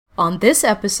On this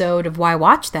episode of Why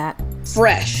Watch That?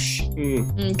 Fresh.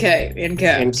 Okay, in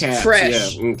caps.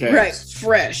 Fresh. Yeah, in caps. Right,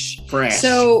 fresh. Fresh.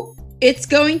 So it's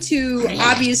going to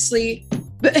obviously...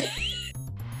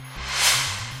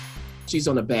 She's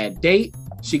on a bad date.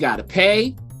 She got to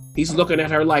pay. He's looking at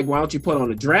her like, why don't you put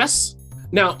on a dress?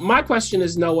 Now, my question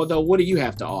is, Noah, though, what do you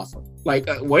have to offer? Like,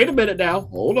 wait a minute now.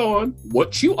 Hold on.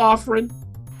 What you offering?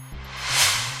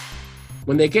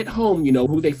 When they get home, you know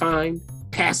who they find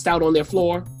passed out on their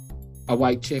floor? A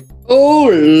white chick. Oh,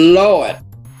 Lord.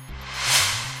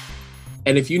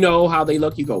 And if you know how they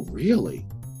look, you go, really?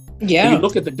 Yeah. And you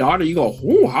look at the daughter, you go,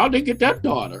 oh, how'd they get that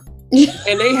daughter?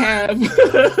 And they have...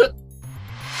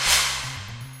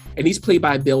 And he's played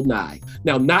by Bill Nye.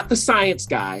 Now, not the science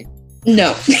guy.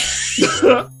 No.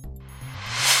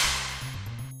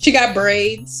 She got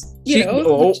braids,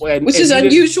 which is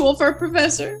unusual for a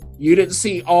professor. You didn't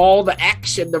see all the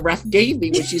action the ref gave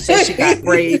me when she said she got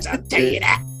braids. I'll tell you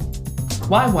that.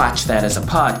 Why Watch That as a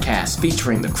podcast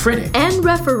featuring the critic and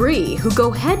referee who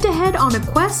go head-to-head on a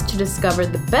quest to discover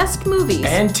the best movies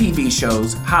and TV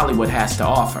shows Hollywood has to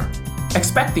offer.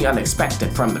 Expect the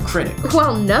unexpected from the critic.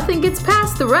 Well, nothing gets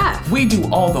past the ref. We do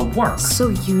all the work, so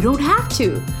you don't have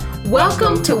to.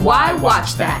 Welcome to Why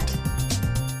Watch That.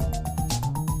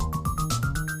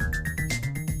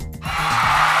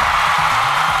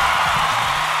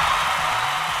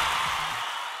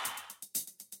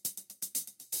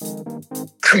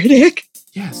 Critic?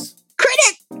 Yes.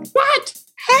 Critic! What?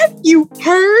 Have you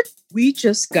heard? We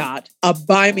just got a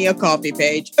Buy Me a Coffee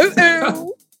page.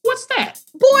 Uh-oh. What's that?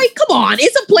 Boy, come on.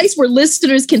 It's a place where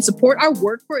listeners can support our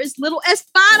work for as little as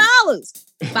 $5.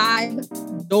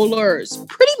 $5.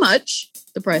 Pretty much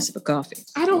the price of a coffee.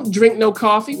 I don't drink no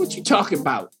coffee. What you talking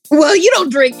about? Well, you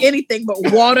don't drink anything but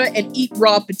water and eat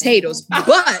raw potatoes.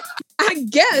 But I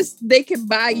guess they can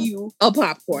buy you a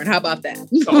popcorn. How about that?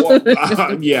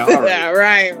 Yeah, all right. Yeah,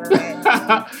 right.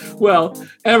 Well,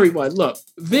 everyone, look,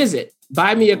 visit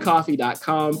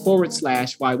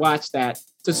buymeacoffee.com/why watch that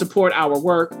to support our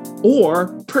work or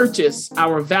purchase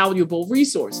our valuable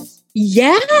resources.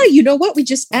 Yeah, you know what? We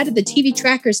just added the TV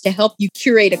trackers to help you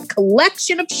curate a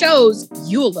collection of shows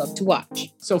you'll love to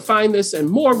watch. So find this and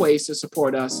more ways to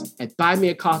support us at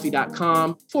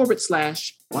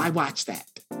buymeacoffee.com/why watch that.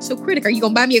 So, Critic, are you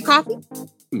going to buy me a coffee?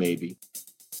 Maybe.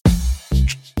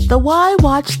 The Why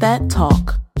Watch That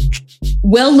talk.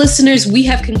 Well, listeners, we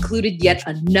have concluded yet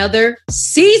another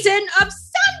season of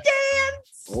Sundance.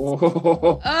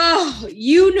 Oh,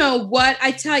 you know what?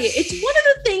 I tell you, it's one of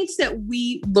the things that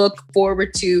we look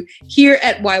forward to here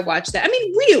at Why Watch That. I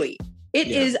mean, really, it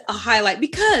is a highlight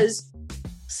because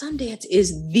Sundance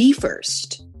is the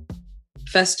first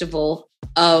festival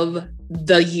of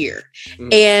the year.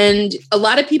 And a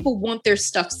lot of people want their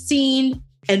stuff seen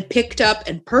and picked up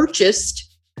and purchased.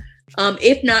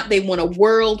 If not, they want a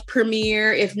world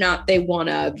premiere. If not, they want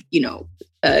a,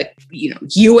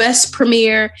 US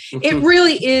premiere. It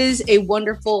really is a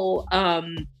wonderful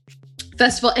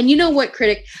festival. And you know what,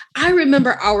 Critic? I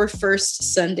remember our first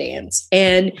Sundance,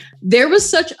 and there was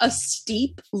such a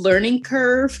steep learning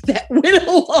curve that went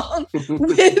along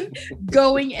with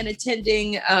going and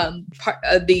attending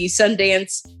the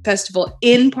Sundance Festival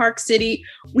in Park City.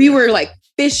 We were like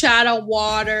fish out of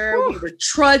water. Whew. We were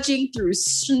trudging through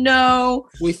snow.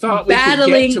 We thought we could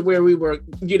get to where we were,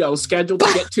 scheduled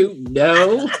to get to.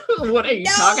 No. What are you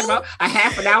talking about? A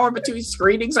half an hour between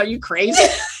screenings? Are you crazy?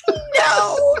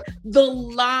 No. The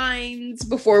lines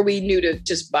before we knew to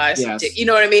just buy some tickets. You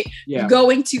know what I mean? Yeah.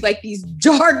 Going to like these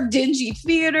dark, dingy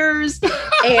theaters.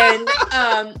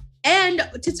 And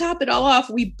to top it all off,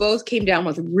 we both came down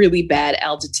with really bad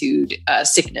altitude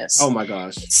sickness. Oh my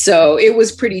gosh. So it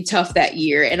was pretty tough that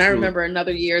year. And I remember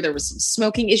another year there was some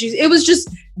smoking issues. It was just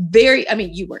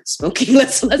you weren't smoking.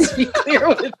 Let's be clear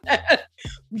with that.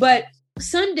 But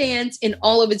Sundance in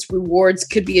all of its rewards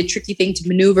could be a tricky thing to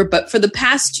maneuver. But for the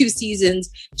past 2 seasons,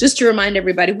 just to remind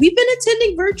everybody, we've been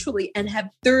attending virtually and have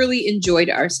thoroughly enjoyed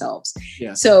ourselves.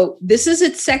 Yeah. So this is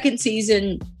its second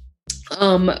season.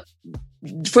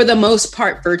 For the most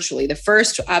part, virtually. The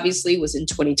first, obviously, was in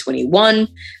 2021.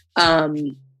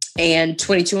 And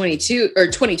 2022 or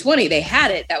 2020, they had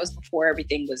it. That was before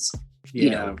everything was,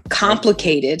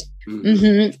 complicated.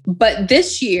 Mm-hmm. But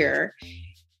this year,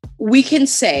 we can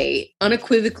say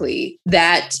unequivocally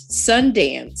that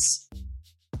Sundance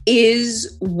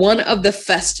is one of the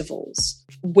festivals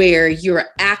where you're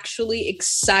actually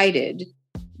excited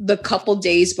the couple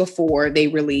days before they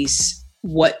release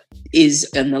what is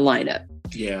in the lineup.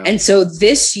 Yeah. And so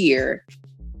this year,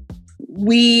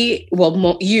 Why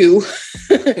Watch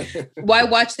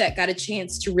That got a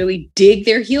chance to really dig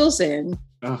their heels in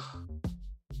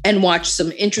and watch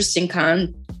some interesting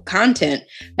content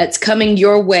that's coming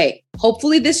your way.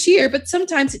 Hopefully this year, but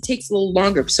sometimes it takes a little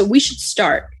longer. So we should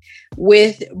start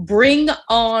with Bring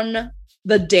On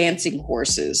the Dancing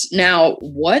Horses. Now,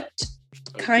 what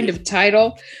kind of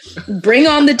title? Bring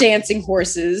On the Dancing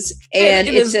Horses. And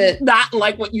it's not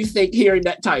like what you think hearing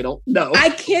that title. No. I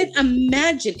can't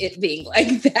imagine it being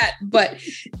like that. But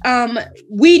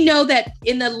we know that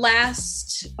in the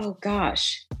last,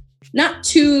 not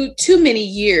too many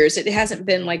years, it hasn't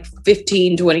been like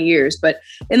 15, 20 years, but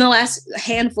in the last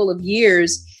handful of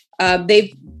years,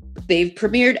 they've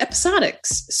premiered episodics.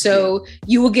 So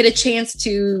you will get a chance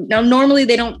to, now normally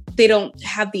they don't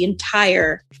have the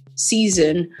entire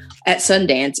season at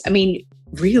Sundance. I mean,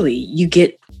 really, you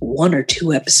get 1 or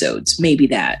 2 episodes, maybe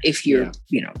that, if you're,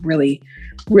 really,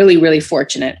 really, really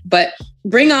fortunate. But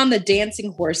Bring On the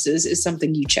Dancing Horses is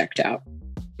something you checked out.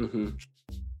 Mm-hmm.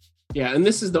 Yeah, and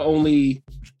this is the only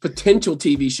potential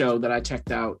TV show that I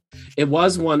checked out. It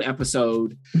was 1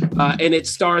 episode, and it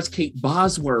stars Kate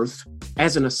Bosworth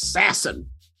as an assassin.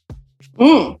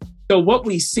 So what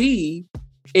we see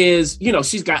is,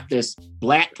 she's got this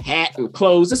black hat and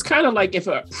clothes. It's kind of like if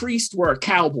a priest were a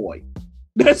cowboy.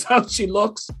 That's how she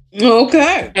looks.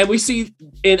 Okay. And we see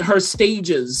in her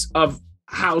stages of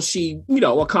how she,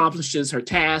 accomplishes her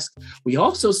task. We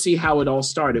also see how it all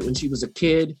started when she was a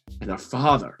kid and her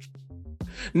father.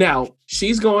 Now,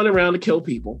 she's going around to kill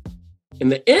people. In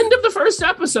the end of the first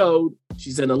episode,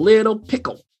 she's in a little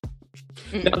pickle.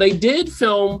 Now, they did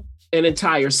film an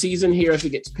entire season here if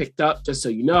it gets picked up, just so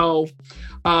you know.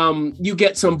 You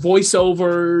get some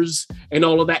voiceovers and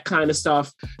all of that kind of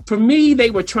stuff. For me, they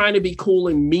were trying to be cool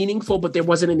and meaningful, but there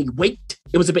wasn't any weight.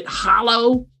 It was a bit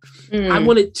hollow. I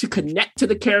wanted to connect to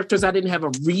the characters. I didn't have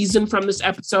a reason from this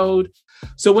episode.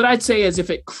 So what I'd say is if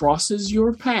it crosses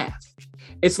your path,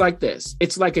 it's like this.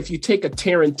 It's like if you take a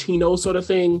Tarantino sort of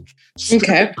thing,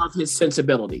 strip of his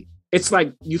sensibility. It's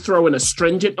like you throw an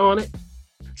astringent on it.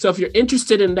 So if you're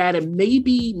interested in that and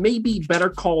maybe Better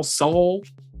Call Saul,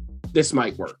 this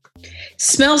might work.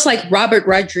 Smells like Robert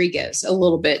Rodriguez a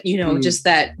little bit, just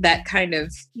that kind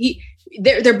of.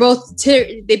 They both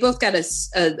got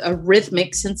a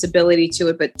rhythmic sensibility to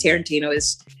it, but Tarantino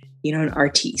is, an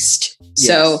artiste. Yes.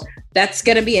 So that's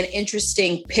going to be an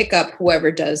interesting pickup.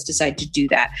 Whoever does decide to do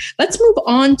that. Let's move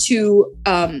on to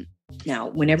now.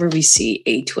 Whenever we see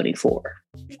A24.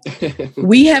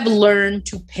 We have learned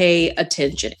to pay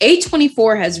attention.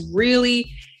 A24 has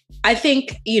really, I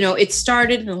think, it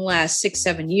started in the last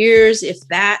 6-7 years, if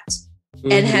that,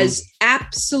 and has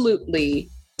absolutely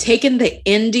taken the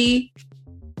indie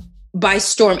by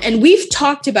storm. And we've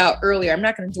talked about earlier, I'm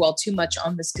not going to dwell too much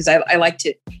on this because I like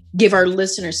to give our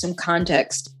listeners some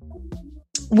context.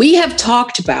 We have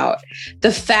talked about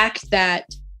the fact that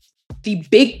the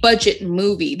big budget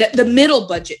movie, that the middle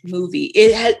budget movie,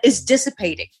 is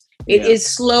dissipating. It is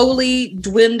slowly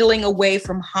dwindling away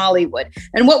from Hollywood.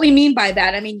 And what we mean by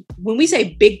that, when we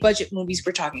say big budget movies,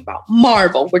 we're talking about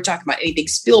Marvel. We're talking about anything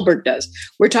Spielberg does.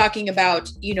 We're talking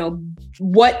about,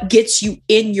 what gets you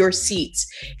in your seats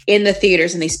in the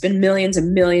theaters, and they spend millions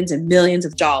and millions and millions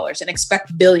of dollars and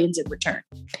expect billions in return.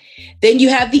 Then you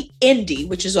have the indie,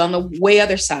 which is on the way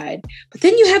other side. But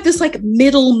then you have this like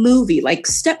middle movie, like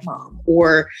Stepmom,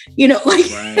 or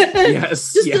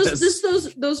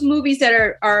those movies that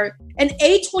are an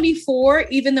A24,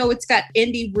 even though it's got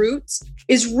indie roots,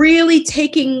 is really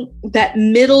taking that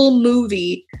middle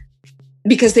movie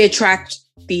because they attract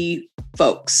the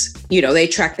folks. They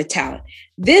attract the talent.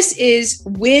 This is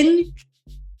when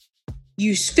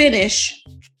you finish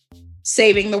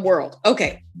saving the world.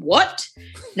 Okay, what?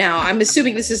 Now, I'm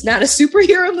assuming this is not a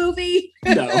superhero movie.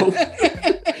 No.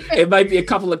 It might be a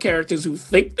couple of characters who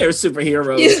think they're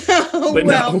superheroes.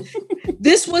 No.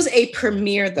 This was a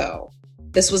premiere, though.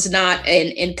 This was not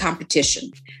in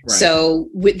competition. Right. So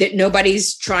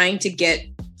nobody's trying to get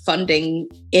funding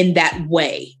in that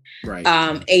way. Right.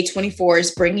 A24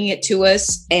 is bringing it to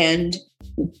us, and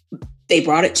they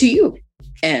brought it to you.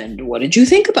 And what did you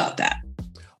think about that?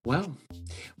 Well,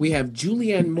 we have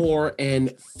Julianne Moore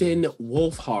and Finn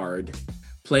Wolfhard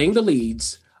playing the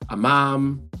leads, a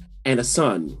mom and a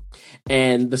son.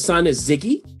 And the son is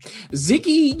Ziggy.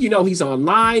 Ziggy, he's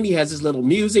online. He has his little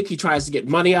music. He tries to get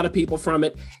money out of people from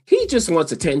it. He just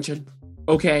wants attention,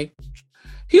 okay?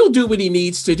 He'll do what he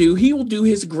needs to do. He will do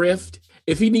his grift.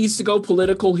 If he needs to go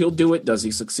political, he'll do it. Does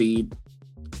he succeed?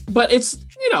 But it's,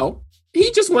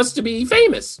 he just wants to be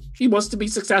famous. He wants to be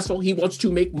successful. He wants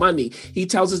to make money. He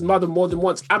tells his mother more than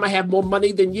once, I'm going to have more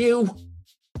money than you.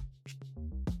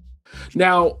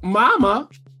 Now, Mama,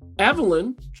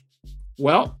 Evelyn,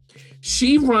 well,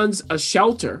 she runs a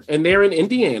shelter, and they're in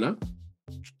Indiana,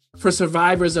 for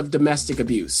survivors of domestic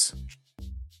abuse.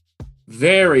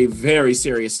 Very, very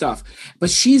serious stuff. But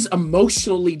she's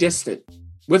emotionally distant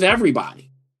with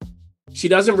everybody. She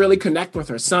doesn't really connect with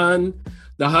her son.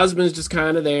 The husband's just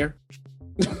kind of there.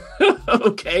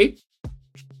 Okay.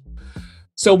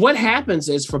 So what happens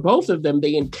is for both of them,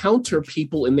 they encounter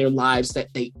people in their lives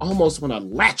that they almost want to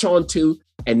latch onto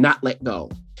and not let go.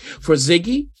 For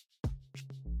Ziggy,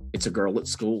 it's a girl at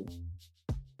school.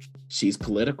 She's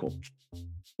political.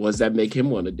 What does that make him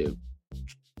want to do?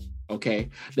 Okay.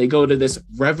 They go to this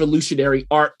revolutionary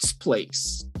arts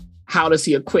place. How does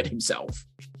he acquit himself?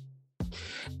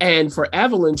 And for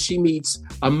Evelyn, she meets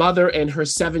a mother and her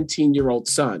 17-year-old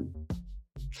son.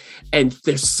 And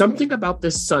there's something about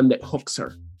this son that hooks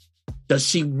her. Does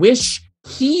she wish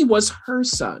he was her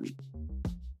son?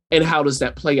 And how does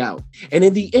that play out? And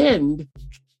in the end,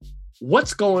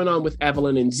 what's going on with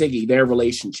Evelyn and Ziggy, their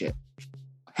relationship?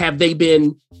 Have they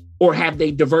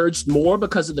diverged more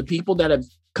because of the people that have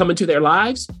come into their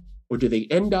lives? Or do they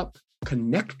end up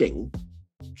connecting?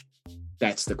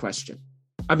 That's the question.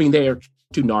 I mean, they're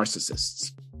two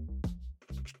narcissists.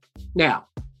 Now,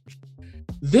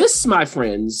 this, my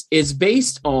friends, is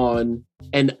based on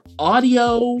an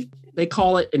audio, they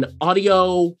call it an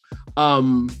original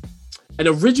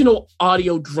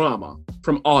audio drama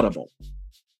from Audible.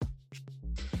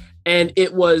 And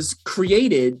it was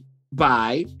created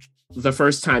by the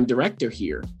first-time director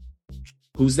here.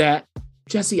 Who's that?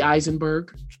 Jesse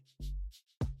Eisenberg.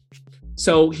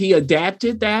 So he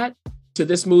adapted that to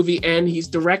this movie and he's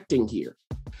directing here.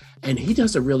 And he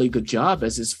does a really good job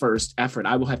as his first effort,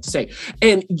 I will have to say.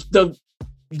 And the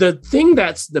thing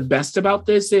that's the best about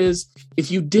this is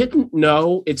if you didn't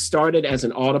know it started as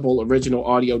an Audible original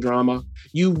audio drama,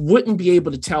 you wouldn't be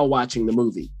able to tell watching the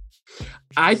movie.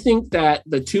 I think that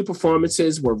the two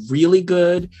performances were really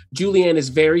good. Julianne is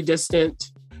very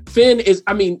distant. Finn is,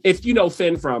 I mean, if you know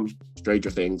Finn from Stranger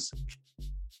Things,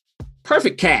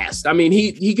 perfect cast. I mean,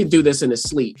 he can do this in his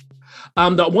sleep.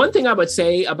 The one thing I would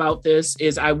say about this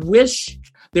is I wish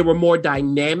there were more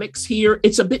dynamics here.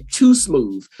 It's a bit too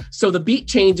smooth. So the beat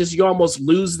changes, you almost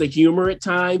lose the humor at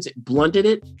times. It blunted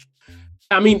it.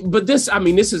 This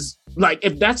is like,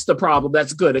 if that's the problem,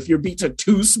 that's good. If your beats are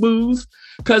too smooth,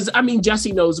 because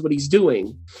Jesse knows what he's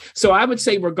doing. So I would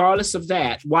say regardless of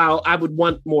that, while I would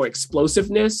want more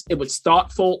explosiveness, it was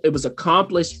thoughtful. It was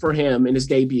accomplished for him in his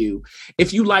debut.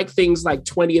 If you like things like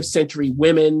 20th Century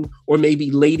Women or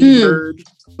maybe Lady Bird,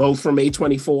 both from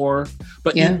A24,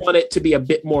 but you want it to be a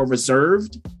bit more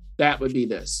reserved, that would be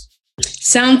this.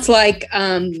 Sounds like,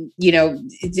 this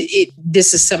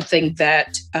is something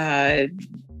that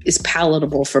is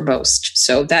palatable for most.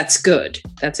 So that's good.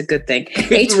 That's a good thing.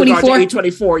 A24.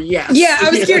 A24, yes. Yeah, I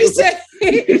was curious to say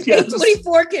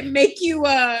A24 can make you...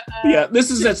 this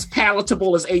is as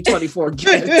palatable as A24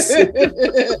 gets.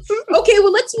 Okay,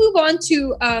 well, let's move on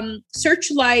to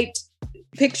Searchlight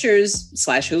Pictures /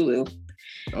 Hulu.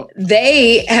 Oh.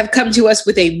 They have come to us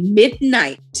with a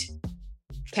midnight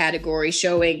category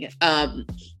showing.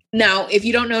 Now, if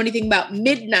you don't know anything about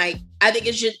midnight, I think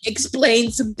it should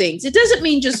explain some things. It doesn't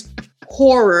mean just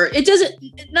horror. It doesn't,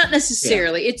 not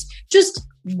necessarily. Yeah. It's just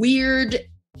weird,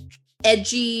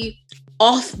 edgy,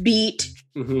 offbeat,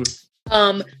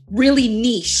 really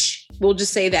niche. We'll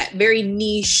just say that. Very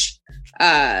niche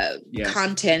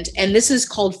content. And this is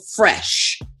called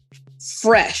Fresh.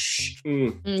 Fresh.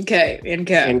 Okay. In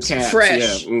caps.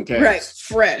 Fresh. Yeah. Okay. Right.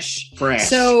 Fresh.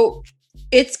 So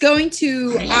it's going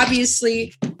to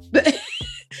obviously,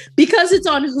 because it's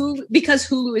on Hulu, because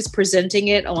Hulu is presenting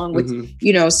it along with,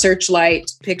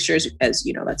 Searchlight Pictures, as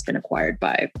you know, that's been acquired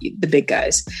by the big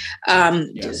guys,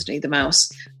 Disney, the mouse.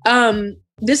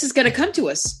 This is going to come to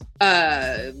us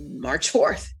March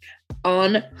 4th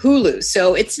on Hulu.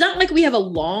 So it's not like we have a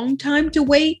long time to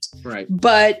wait, right?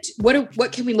 But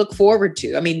what can we look forward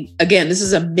to? I mean, again, this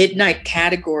is a midnight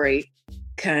category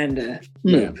kind of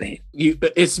movie.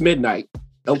 It's midnight.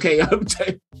 Okay.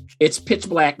 It's pitch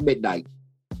black midnight.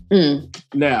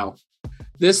 Now,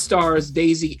 this stars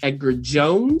Daisy Edgar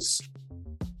Jones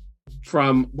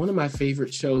from one of my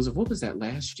favorite shows of, what was that,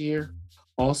 last year?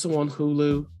 Also on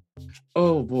Hulu.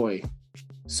 Oh boy.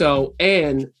 So,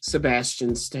 and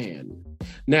Sebastian Stan.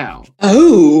 Now.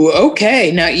 Oh,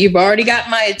 okay. Now you've already got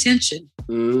my attention.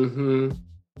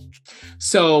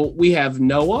 So we have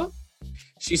Noah.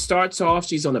 She starts off,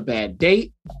 she's on a bad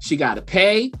date. She got to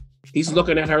pay. He's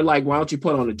looking at her like, why don't you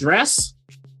put on a dress?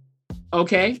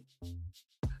 Okay.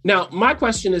 Now, my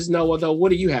question is, Noah, though, what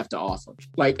do you have to offer?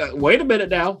 Like, wait a minute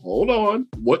now. Hold on.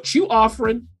 What you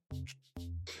offering?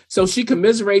 So she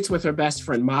commiserates with her best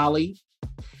friend, Molly.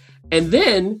 And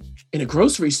then in a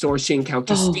grocery store, she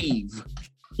encounters Steve.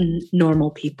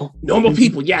 Normal people. Normal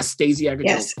people. Yes, Daisy Edgar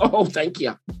Jones. Oh, thank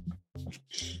you.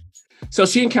 So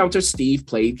she encounters Steve,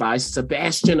 played by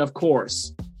Sebastian, of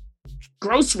course.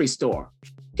 Grocery store.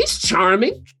 He's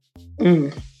charming.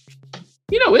 You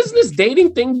know, isn't this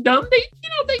dating thing dumb? They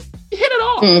hit it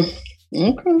off.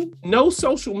 Okay. No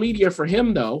social media for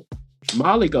him, though.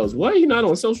 Molly goes, "What? You're not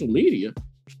on social media?"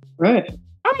 Right.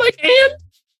 I'm like, and?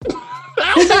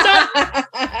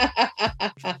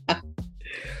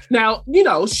 Now, you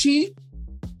know, she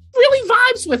really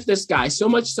vibes with this guy, so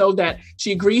much so that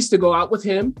she agrees to go out with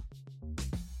him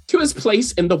to his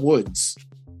place in the woods.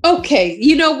 Okay,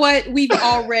 you know what? We've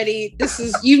already,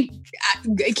 you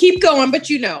keep going, but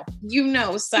you know,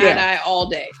 side eye all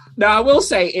day. Now, I will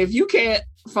say, if you can't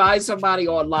find somebody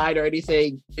online or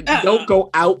anything, don't go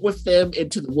out with them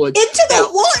into the woods.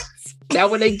 Woods? Now,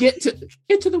 when they get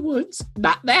into the woods,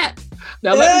 not that.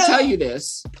 Now, let me tell you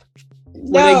this.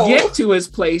 When they get to his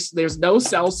place, there's no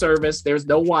cell service. There's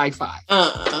no Wi-Fi.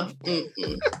 So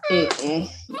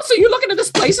you're looking at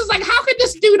this place. It's like, how could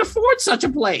this dude afford such a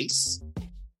place?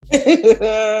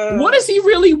 What does he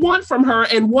really want from her?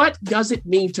 And what does it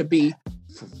mean to be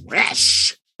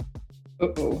fresh?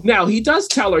 Now, he does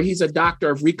tell her he's a doctor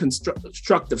of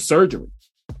reconstructive surgery.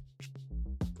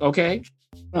 Okay?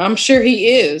 I'm sure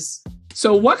he is.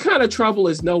 So what kind of trouble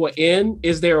is Noah in?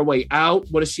 Is there a way out?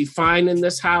 What does she find in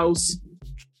this house?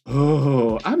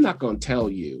 Oh, I'm not going to tell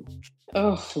you.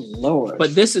 Oh, Lord.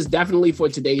 But this is definitely for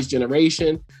today's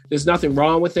generation. There's nothing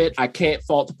wrong with it. I can't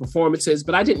fault the performances,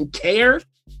 but I didn't care.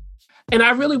 And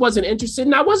I really wasn't interested,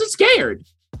 and I wasn't scared.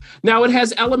 Now, it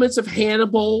has elements of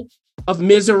Hannibal, of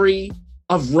Misery,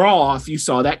 of Raw, if you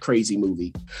saw that crazy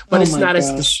movie. But it's not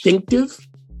as distinctive.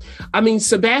 I mean,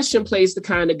 Sebastian plays the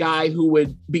kind of guy who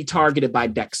would be targeted by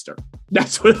Dexter.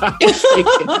 That's what I was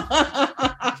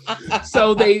thinking.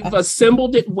 So they've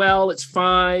assembled it well. It's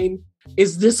fine.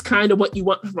 Is this kind of what you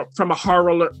want from a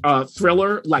horror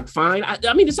thriller? Like, fine.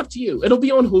 I mean, it's up to you. It'll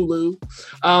be on Hulu.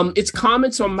 It's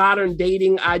comments on modern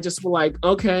dating. I just were like,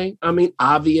 okay. I mean,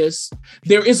 obvious.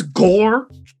 There is gore.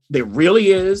 There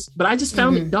really is. But I just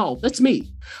found it dull. That's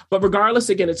me. But regardless,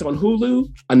 again, it's on Hulu.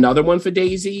 Another one for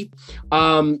Daisy.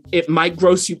 It might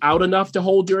gross you out enough to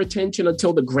hold your attention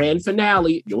until the grand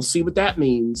finale. You'll see what that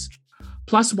means.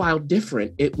 Plus, while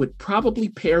different, it would probably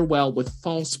pair well with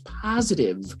False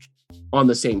Positive on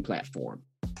the same platform.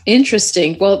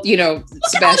 Interesting. Well, you know,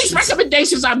 look at all these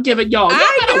recommendations I'm giving y'all.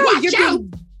 I know, you're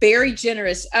being very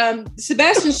generous.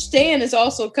 Sebastian Stan is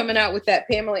also coming out with that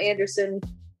Pamela Anderson,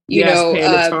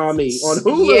 Tommy on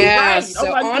Hulu. Yeah, right. so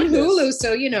on Hulu.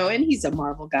 So, you know, and he's a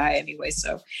Marvel guy anyway.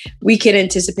 So we can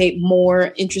anticipate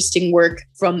more interesting work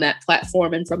from that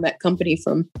platform and from that company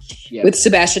with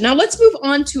Sebastian. Now let's move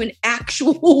on to an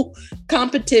actual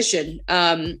competition.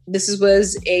 This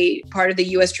was a part of the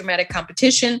U.S. Dramatic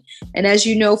Competition. And as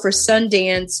you know, for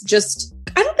Sundance,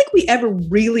 I don't think we ever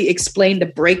really explained the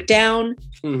breakdown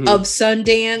of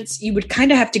Sundance. You would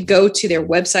kind of have to go to their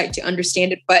website to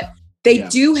understand it, but they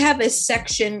do have a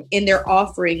section in their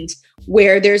offerings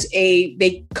where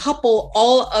they couple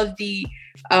all of the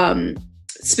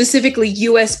specifically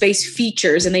US based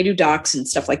features, and they do docs and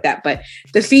stuff like that. But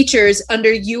the features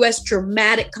under US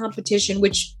Dramatic Competition,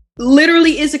 which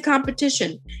literally is a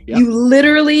competition. Yep. You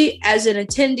literally, as an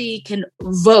attendee, can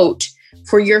vote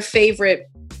for your favorite,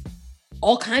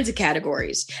 all kinds of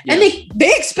categories. Yep. And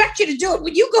they expect you to do it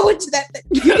when you go into that,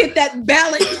 you get that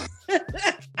ballot.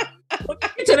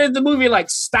 Into the movie, like,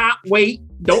 stop, wait,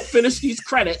 don't finish these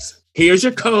credits. Here's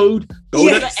your code. Go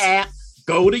to the app,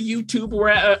 go to YouTube,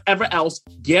 wherever else,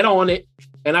 get on it.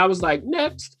 And I was like,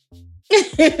 next.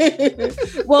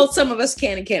 Well, some of us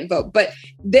can and can't vote, but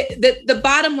the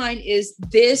bottom line is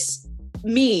this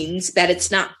means that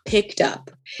it's not picked up.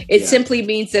 It simply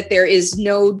means that there is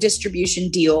no distribution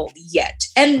deal yet.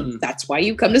 And that's why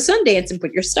you come to Sundance and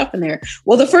put your stuff in there.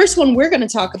 Well, the first one we're going to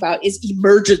talk about is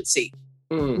Emergency.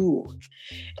 Ooh.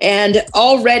 And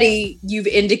already you've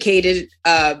indicated,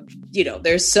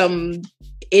 there's some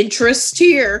interest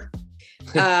here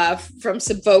from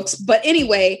some folks. But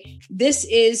anyway, this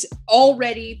is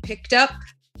already picked up.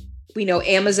 We know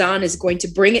Amazon is going to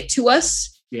bring it to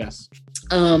us. Yes.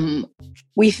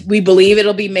 We believe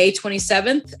it'll be May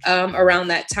 27th. Around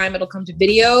that time, it'll come to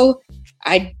video.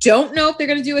 I don't know if they're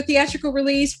going to do a theatrical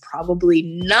release. Probably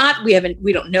not. We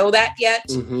don't know that yet.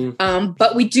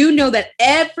 But we do know that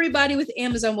everybody with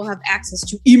Amazon will have access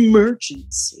to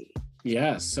Emergency.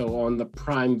 Yes. So on the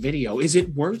Prime Video, is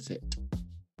it worth it?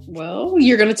 Well,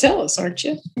 you're going to tell us, aren't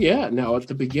you? Yeah. Now, at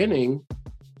the beginning,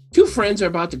 two friends are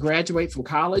about to graduate from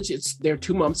college. They're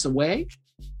 2 months away.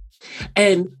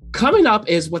 And coming up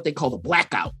is what they call the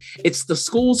Blackout. It's the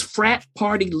school's frat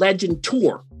party legend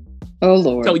tour. Oh,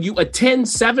 Lord. So you attend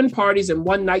 7 parties in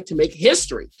one night to make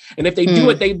history. And if they do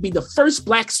it, they'd be the first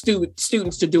Black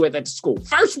students to do it at the school.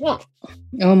 First one.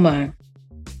 Oh, my.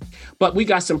 But we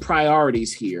got some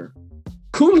priorities here.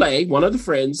 Kunle, one of the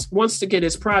friends, wants to get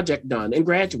his project done and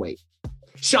graduate.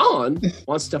 Sean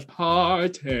wants to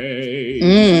party.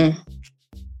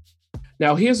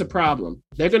 Now, here's a problem.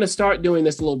 They're going to start doing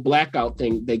this little blackout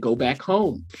thing. They go back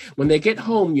home. When they get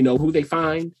home, you know who they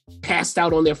find passed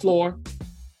out on their floor?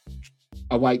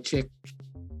 A white chick.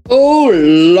 Oh,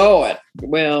 Lord.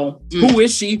 Well. Who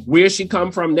is she? Where she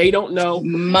come from? They don't know.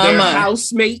 Mama. Their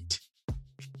housemate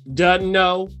doesn't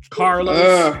know.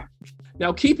 Carlos.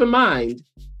 Now, keep in mind,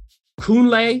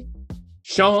 Kunle,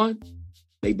 Sean,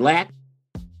 they Black.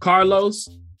 Carlos,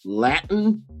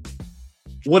 Latin.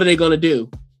 What are they going to do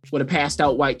with a passed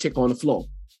out white chick on the floor?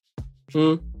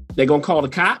 They going to call the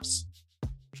cops?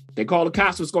 They call the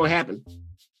cops, what's going to happen?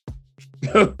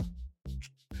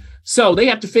 So they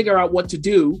have to figure out what to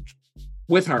do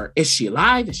with her. Is she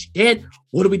alive? Is she dead?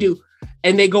 What do we do?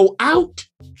 And they go out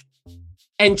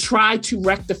and try to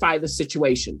rectify the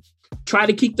situation, try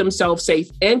to keep themselves safe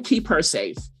and keep her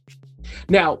safe.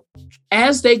 Now,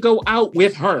 as they go out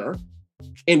with her,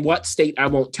 in what state, I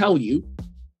won't tell you,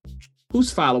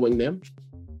 who's following them?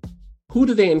 Who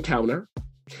do they encounter?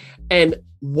 And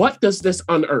what does this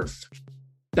unearth?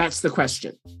 That's the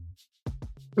question.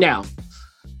 Now,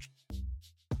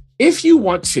 if you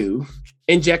want to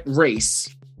inject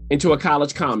race into a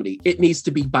college comedy, it needs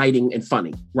to be biting and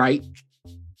funny, right?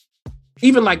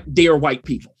 Even like Dear White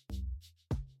People.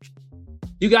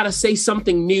 You got to say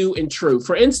something new and true.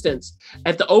 For instance,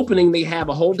 at the opening, they have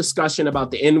a whole discussion about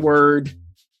the N-word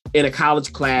in a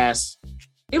college class.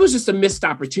 It was just a missed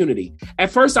opportunity.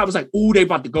 At first, I was like, ooh, they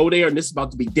about to go there and this is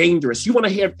about to be dangerous. You want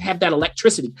to have that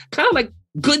electricity, kind of like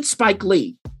good Spike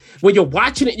Lee. When you're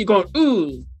watching it, you're going,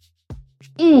 ooh.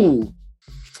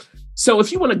 So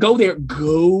if you want to go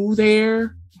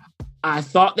there. I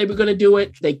thought they were going to do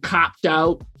it. They copped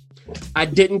out. I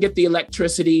didn't get the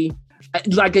electricity.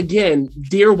 Like, again,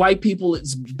 Dear White People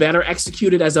is better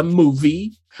executed as a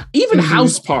movie. Even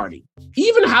House Party.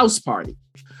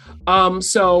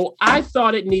 So I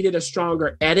thought it needed a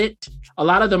stronger edit. A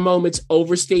lot of the moments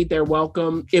overstayed their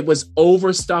welcome. It was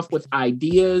overstuffed with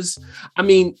ideas. I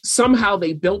mean, somehow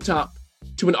they built up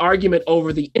to an argument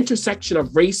over the intersection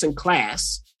of race and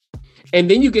class. And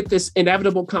then you get this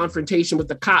inevitable confrontation with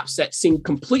the cops that seemed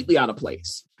completely out of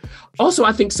place. Also,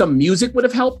 I think some music would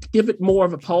have helped give it more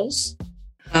of a pulse.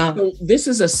 So this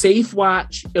is a safe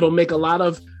watch. It'll make a lot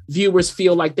of viewers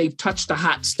feel like they've touched a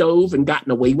hot stove and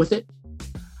gotten away with it.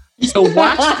 So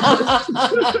watch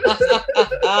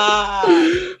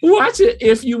it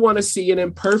if you want to see an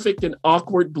imperfect and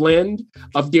awkward blend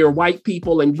of Dear White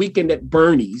People and Weekend at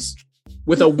Bernie's,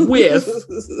 with a whiff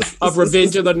of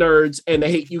Revenge of the Nerds and The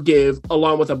Hate U Give,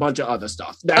 along with a bunch of other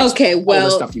stuff. That's all the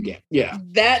stuff you get. Yeah.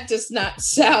 That does not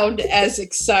sound as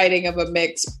exciting of a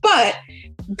mix, but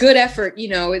good effort. You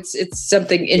know, it's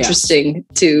something interesting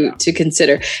to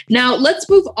consider. Now, let's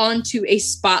move on to a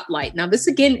spotlight. Now, this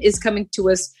again is coming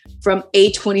to us from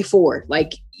A24.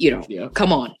 Like,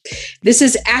 come on. This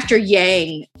is After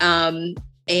Yang.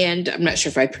 And I'm not sure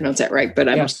if I pronounced that right, but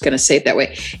I'm just going to say it that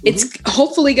way. It's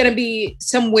hopefully going to be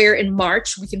somewhere in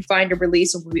March. We can find a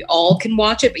release and we all can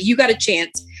watch it, but you got a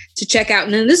chance to check out.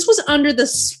 And then this was under the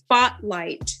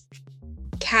Spotlight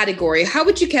category. How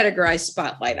would you categorize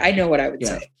Spotlight? I know what I would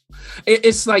say.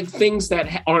 It's like things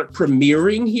that aren't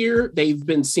premiering here. They've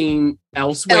been seen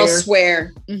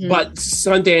elsewhere. Mm-hmm. But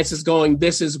Sundance is going,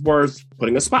 this is worth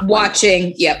putting a spotlight.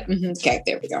 Watching. Yep. Mm-hmm. Okay,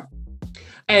 there we go.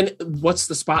 And what's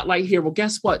the spotlight here? Well,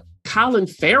 guess what? Colin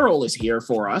Farrell is here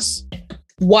for us.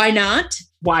 Why not?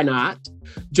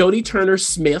 Jodie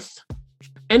Turner-Smith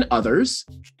and others.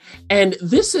 And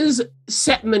this is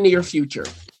set in the near future.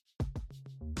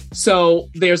 So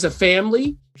there's a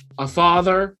family, a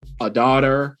father, a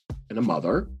daughter, and a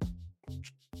mother.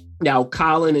 Now,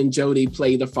 Colin and Jodie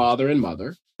play the father and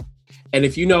mother. And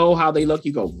if you know how they look,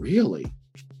 you go, really?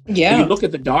 Yeah. And you look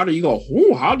at the daughter, you go,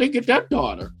 how'd they get that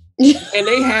daughter? And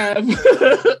they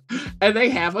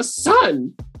have a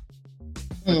son.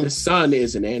 But the son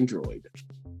is an android.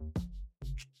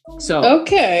 So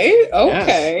okay.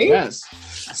 Yes.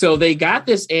 So they got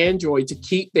this android to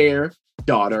keep their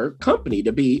daughter company,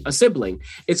 to be a sibling.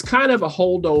 It's kind of a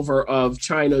holdover of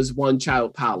China's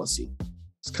one-child policy.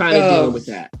 It's kind of dealing with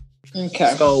that.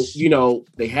 Okay. So,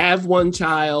 they have one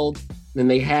child, then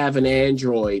they have an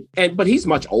android, but he's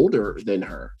much older than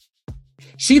her.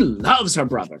 She loves her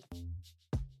brother,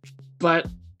 but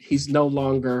he's no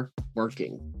longer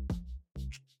working.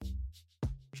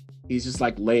 He's just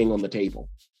like laying on the table.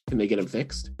 Can they get him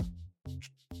fixed?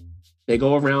 They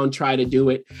go around, try to do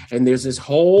it. And there's this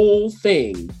whole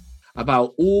thing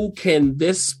about, can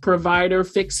this provider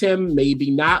fix him?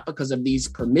 Maybe not, because of these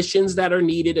permissions that are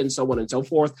needed and so on and so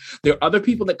forth. There are other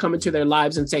people that come into their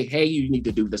lives and say, hey, you need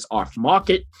to do this off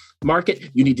market.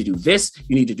 You need to do this.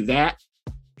 You need to do that.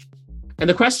 And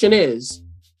the question is,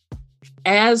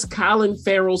 as Colin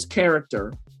Farrell's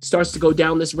character starts to go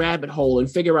down this rabbit hole and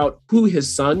figure out who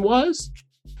his son was,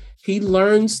 he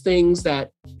learns things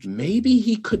that maybe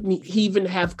he couldn't even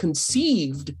have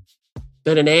conceived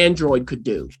that an android could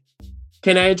do.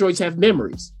 Can androids have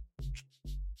memories?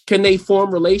 Can they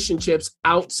form relationships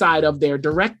outside of their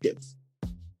directive?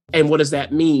 And what does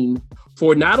that mean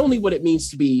for not only what it means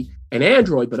to be an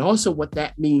android, but also what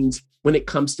that means when it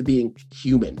comes to being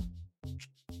human?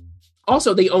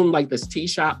 Also, they own like this tea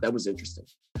shop. That was interesting.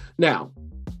 Now,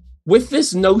 with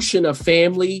this notion of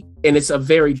family, and it's a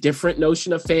very different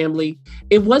notion of family,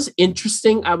 it was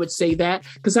interesting, I would say that,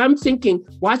 because I'm thinking,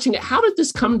 watching it, how did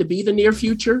this come to be the near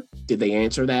future? Did they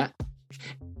answer that?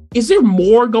 Is there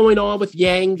more going on with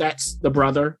Yang? That's the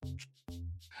brother.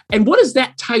 And what does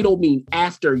that title mean,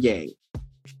 After Yang?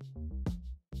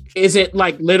 Is it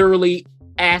like literally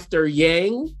after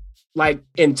Yang, like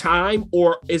in time,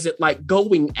 or is it like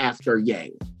going after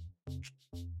Yang?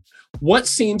 What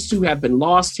seems to have been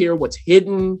lost here? What's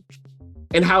hidden?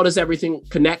 And how does everything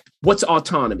connect? What's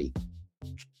autonomy?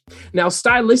 Now,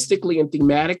 stylistically and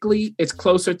thematically, it's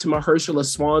closer to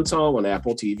Mahershala's Swan Song on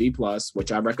Apple TV Plus,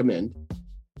 which I recommend,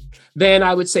 than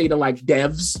I would say to like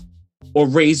Devs or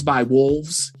Raised by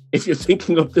Wolves, if you're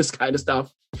thinking of this kind of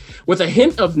stuff, with a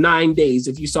hint of 9 Days,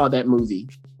 if you saw that movie.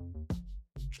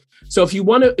 So if you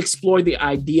want to explore the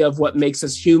idea of what makes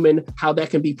us human, how that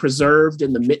can be preserved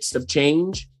in the midst of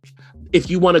change, if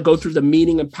you want to go through the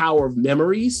meaning and power of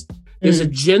memories, there's a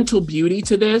gentle beauty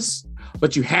to this,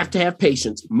 but you have to have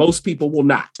patience. Most people will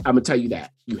not. I'm going to tell you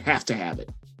that. You have to have it.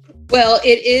 Well,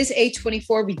 it is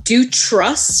A24. We do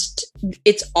trust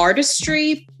its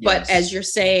artistry, but as you're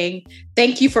saying,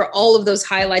 thank you for all of those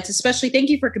highlights, especially thank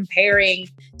you for comparing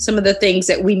some of the things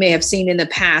that we may have seen in the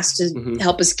past to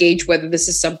help us gauge whether this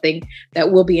is something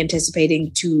that we'll be anticipating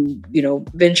to,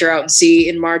 venture out and see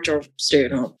in March or stay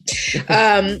at home.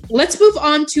 Let's move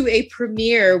on to a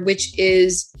premiere, which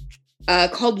is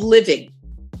called Living.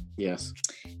 Yes.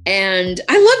 And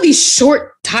I love these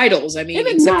short titles. I mean,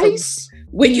 it's nice.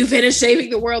 When you finish saving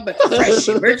the world, but fresh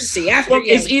emergency after. Well,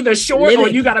 it's either short or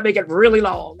you got to make it really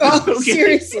long. Oh,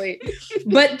 seriously.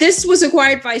 But this was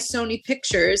acquired by Sony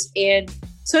Pictures, and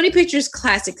Sony Pictures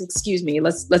Classics,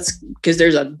 let's, because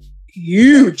there's a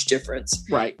huge difference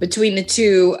between the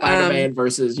two. Spider-Man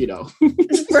versus,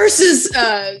 versus,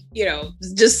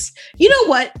 just,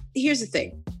 what? Here's the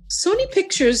thing. Sony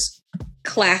Pictures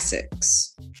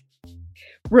Classics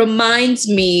reminds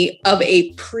me of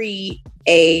a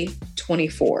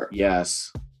pre-A24.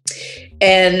 Yes.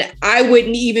 And I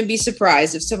wouldn't even be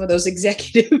surprised if some of those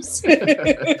executives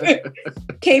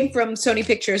came from Sony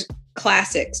Pictures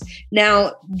Classics.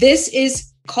 Now, this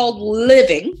is called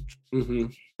Living. Mm-hmm.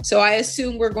 So I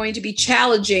assume we're going to be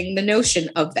challenging the notion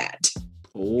of that.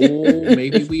 Oh,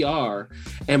 maybe we are.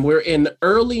 And we're in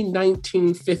early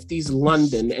 1950s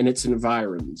London and its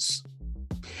environs.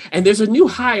 And there's a new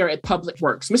hire at Public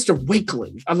Works, Mr.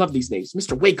 Wakeling. I love these names,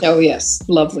 Mr. Wakeling. Oh, yes.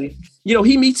 Lovely.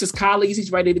 He meets his colleagues.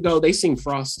 He's ready to go. They sing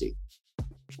Frosty.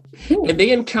 Ooh. And they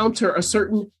encounter a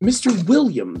certain Mr.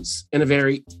 Williams in a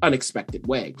very unexpected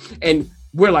way. And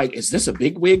we're like, is this a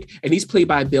bigwig? And he's played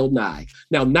by Bill Nye.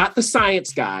 Now, not the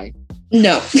science guy.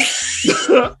 No.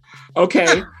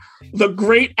 Okay. The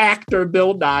great actor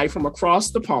Bill Nye from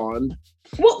across the pond.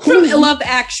 Well, from Love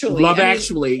Actually.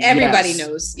 Actually. Everybody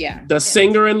knows. Yeah. The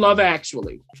singer in Love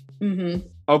Actually. Mm-hmm.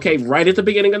 Okay. Right at the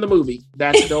beginning of the movie.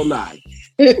 That's Bill Nye.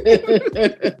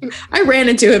 I ran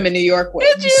into him in New York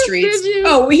in the streets. Did you?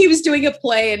 Oh, he was doing a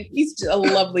play and he's a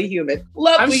lovely human.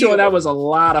 I'm sure that was a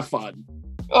lot of fun.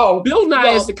 Oh, Bill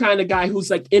Nye is the kind of guy who's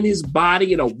like in his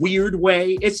body in a weird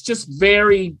way. It's just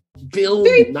very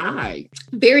Nye.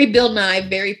 Very Bill Nye,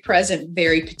 very present,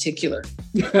 very particular,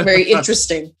 very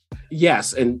interesting.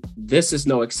 Yes, and this is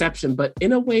no exception, but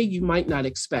in a way you might not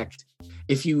expect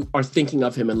if you are thinking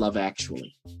of him in Love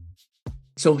Actually.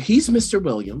 So he's Mr.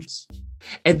 Williams,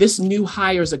 and this new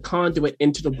hire is a conduit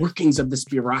into the workings of this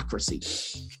bureaucracy.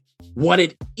 What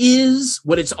it is,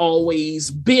 what it's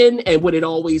always been, and what it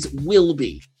always will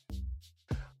be.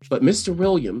 But Mr.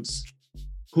 Williams,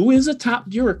 who is a top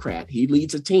bureaucrat, he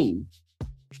leads a team,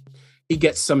 he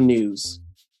gets some news.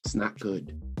 It's not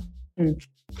good.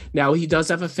 Now, he does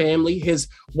have a family. His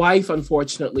wife,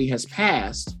 unfortunately, has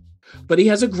passed, but he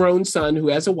has a grown son who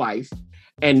has a wife.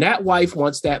 And that wife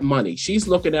wants that money. She's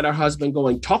looking at her husband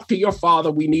going, talk to your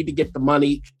father. We need to get the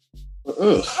money.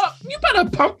 You better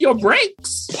pump your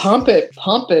brakes. Pump it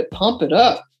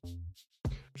up.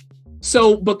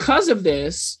 So because of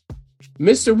this,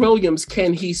 Mr. Williams,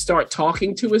 can he start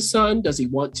talking to his son? Does he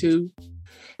want to?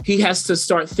 He has to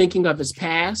start thinking of his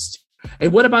past.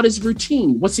 And what about his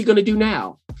routine? What's he going to do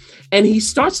now? And he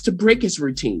starts to break his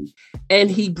routine. And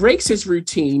he breaks his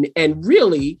routine and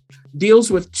really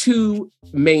deals with two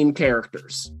main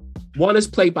characters. One is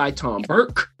played by Tom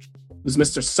Burke, who's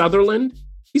Mr. Sutherland.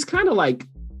 He's kind of like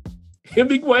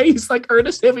Hemingway. He's like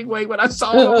Ernest Hemingway when I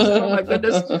saw him. I was like, oh my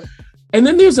goodness. And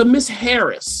then there's a Miss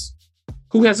Harris,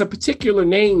 who has a particular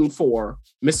name for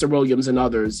Mr. Williams and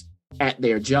others at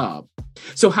their job.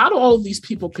 So how do all of these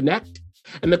people connect?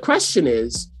 And the question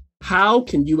is, how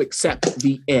can you accept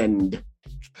the end?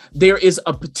 There is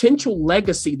a potential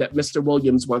legacy that Mr.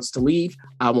 Williams wants to leave.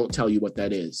 I won't tell you what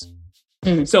that is.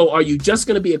 So are you just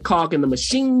going to be a cog in the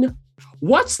machine?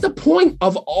 What's the point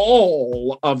of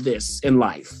all of this in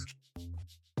life?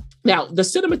 Now, the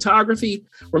cinematography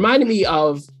reminded me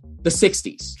of the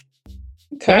 60s.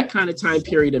 Okay. That kind of time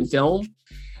period in film.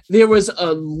 There was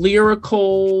a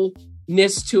lyricalness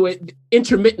to it.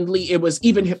 Intermittently, it was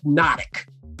even hypnotic.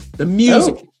 The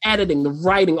music, editing, the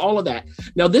writing, all of that.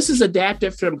 Now, this is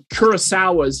adapted from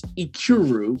Kurosawa's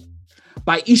Ikuru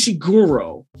by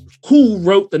Ishiguro, who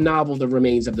wrote the novel The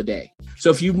Remains of the Day. So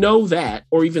if you know that,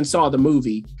 or even saw the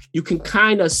movie, you can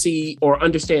kind of see or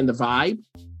understand the vibe.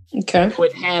 Okay. So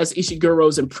it has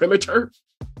Ishiguro's imprimatur.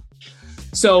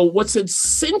 So what's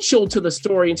essential to the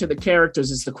story and to the characters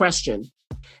is the question.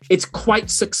 It's quite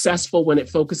successful when it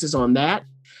focuses on that.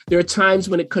 There are times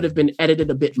when it could have been edited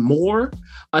a bit more,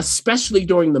 especially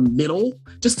during the middle,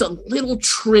 just a little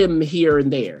trim here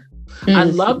and there. I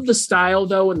love the style,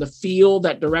 though, and the feel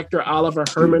that director Oliver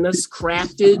Hermanus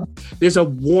crafted. There's a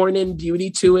worn-in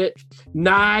beauty to it.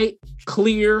 Nye,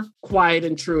 clear, quiet,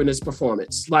 and true in his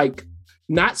performance. Like,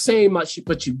 not saying much,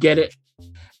 but you get it.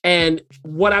 And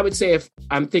what I would say, if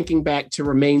I'm thinking back to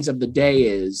Remains of the Day,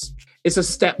 is it's a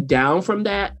step down from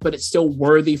that, but it's still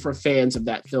worthy for fans of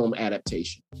that film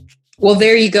adaptation. Well,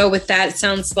 there you go with that. It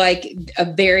sounds like a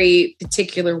very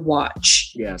particular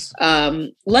watch. Yes.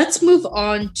 Let's move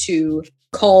on to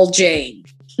Call Jane.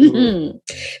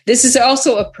 This is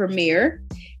also a premiere,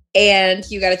 and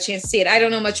you got a chance to see it. I don't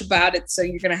know much about it, so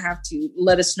you're going to have to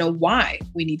let us know why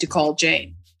we need to call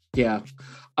Jane. Yeah.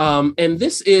 And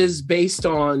this is based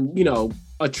on,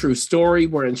 a true story.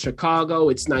 We're in Chicago.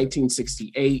 It's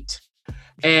 1968.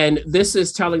 And this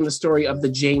is telling the story of the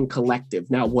Jane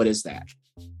Collective. Now, what is that?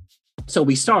 So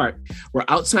we're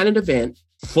outside an event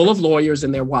full of lawyers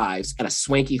and their wives at a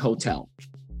swanky hotel.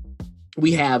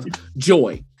 We have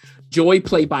Joy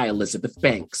played by Elizabeth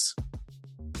Banks.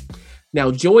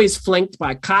 Now, Joy is flanked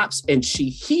by cops and she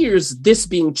hears this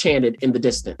being chanted in the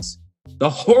distance. The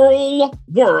whole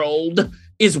world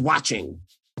is watching.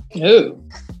 Oh.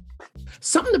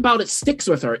 Something about it sticks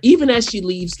with her, even as she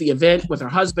leaves the event with her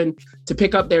husband to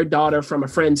pick up their daughter from a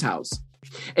friend's house.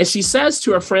 And she says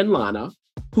to her friend Lana,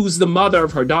 who's the mother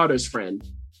of her daughter's friend,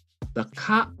 the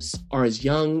cops are as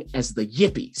young as the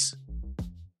yippies.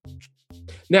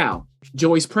 Now,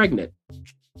 Joy's pregnant,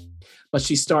 but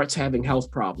she starts having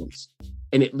health problems,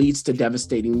 and it leads to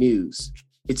devastating news.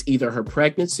 It's either her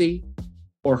pregnancy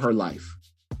or her life.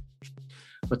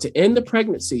 But to end the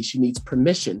pregnancy, she needs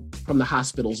permission from the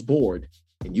hospital's board,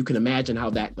 and you can imagine how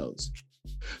that goes.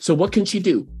 So what can she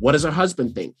do? What does her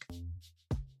husband think?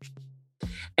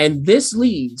 And this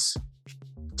leads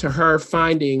to her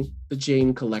finding the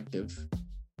Jane Collective.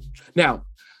 Now,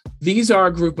 these are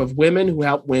a group of women who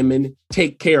help women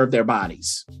take care of their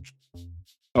bodies,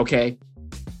 okay?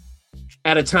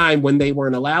 At a time when they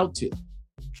weren't allowed to.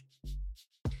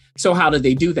 So how did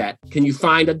they do that? Can you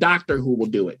find a doctor who will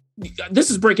do it? This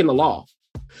is breaking the law.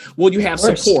 Will you have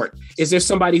support? Is there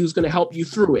somebody who's going to help you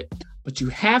through it? But you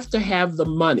have to have the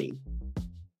money.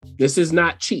 This is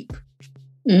not cheap.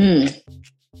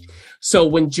 So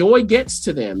when Joy gets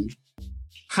to them,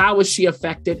 how is she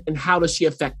affected and how does she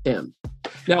affect them?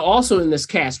 Now, also in this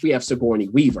cast, we have Sigourney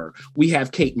Weaver. We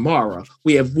have Kate Mara.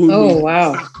 We have Wunmi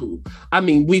Saku. I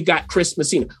mean, we've got Chris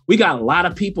Messina. We got a lot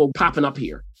of people popping up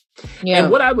here. Yeah.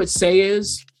 And what I would say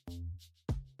is,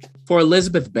 for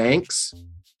Elizabeth Banks,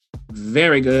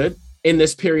 very good. In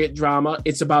this period drama,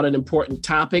 it's about an important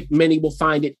topic. Many will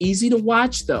find it easy to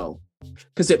watch, though,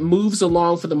 because it moves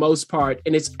along for the most part,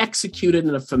 and it's executed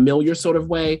in a familiar sort of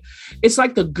way. It's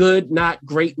like the good, not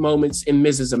great moments in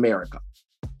Mrs. America.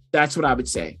 That's what I would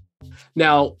say.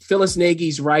 Now, Phyllis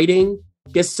Nagy's writing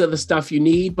gets to the stuff you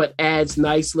need, but adds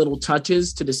nice little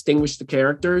touches to distinguish the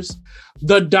characters.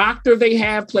 The doctor they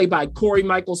have, played by Corey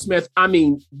Michael Smith, I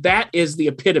mean, that is the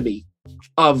epitome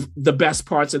of the best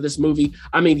parts of this movie.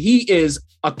 I mean, he is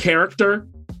a character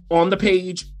on the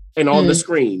page and on the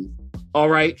screen. All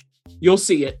right. You'll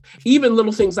see it. Even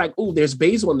little things like, oh, there's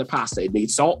basil in the pasta. It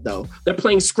needs salt, though. They're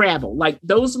playing Scrabble. Like,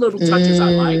 those little touches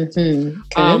I liked.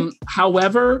 Okay.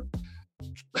 However,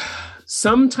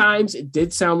 sometimes it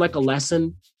did sound like a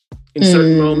lesson in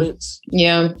certain moments.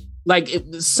 Yeah. Like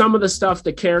some of the stuff,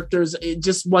 the characters, it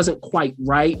just wasn't quite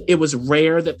right. It was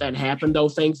rare that happened, though,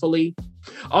 thankfully.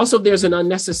 Also, there's an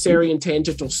unnecessary and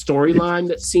tangential storyline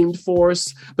that seemed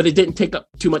forced, but it didn't take up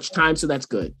too much time, so that's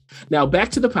good. Now,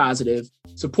 back to the positive.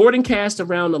 Supporting cast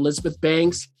around Elizabeth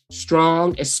Banks,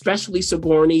 strong, especially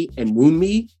Sigourney and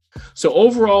Wunmi. So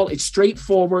overall, it's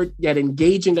straightforward yet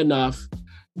engaging enough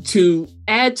to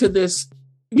add to this,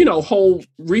 whole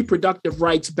reproductive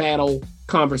rights battle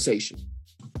conversation.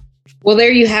 Well,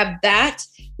 there you have that.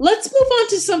 Let's move on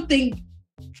to something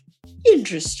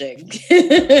interesting.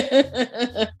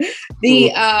 We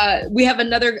have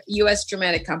another U.S.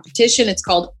 dramatic competition. It's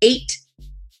called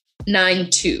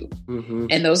 892.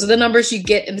 And those are the numbers you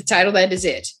get in the title. That is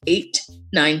it.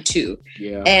 892.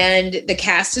 Yeah. And the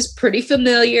cast is pretty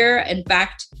familiar. In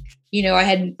fact, I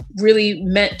had really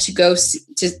meant to go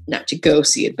not to go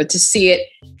see it, but to see it.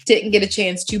 Didn't get a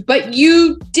chance to, but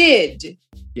you did.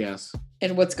 Yes.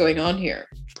 And what's going on here?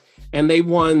 And they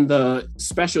won the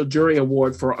special jury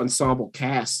award for ensemble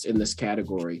cast in this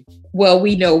category. Well,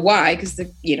 we know why, because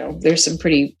there's some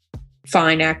pretty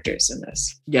fine actors in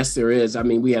this. Yes, there is. I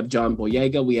mean, we have John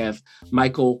Boyega, we have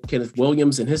Michael Kenneth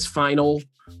Williams in his final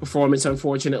performance,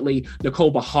 unfortunately. Nicole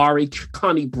Bahari,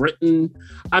 Connie Britton.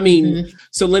 I mean,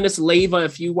 Salinas Leyva,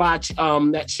 if you watch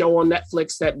that show on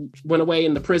Netflix that went away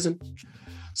in the prison.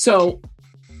 So,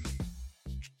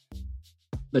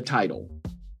 the title.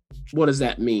 What does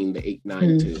that mean, the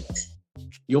 892?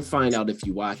 You'll find out if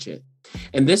you watch it.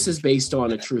 And this is based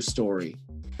on a true story.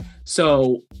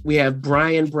 So we have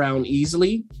Brian Brown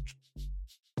Easley.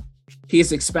 He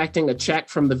is expecting a check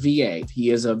from the VA. He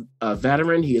is a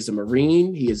veteran. He is a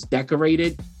Marine. He is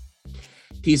decorated.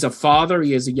 He's a father.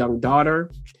 He has a young daughter.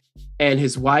 And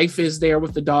his wife is there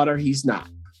with the daughter. He's not.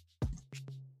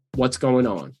 What's going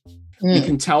on? You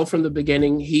can tell from the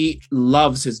beginning, he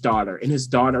loves his daughter and his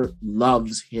daughter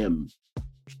loves him.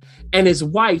 And his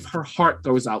wife, her heart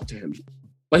goes out to him,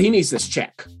 but he needs this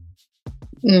check.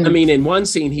 I mean, in one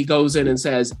scene, he goes in and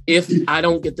says, if I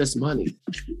don't get this money,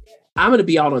 I'm going to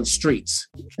be out on the streets.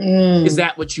 Is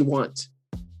that what you want?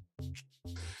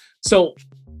 So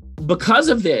because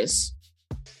of this,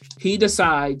 he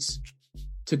decides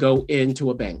to go into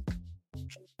a bank.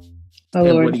 Oh,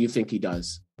 and Lord. What do you think he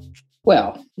does?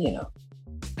 Well,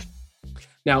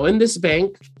 Now, in this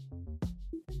bank,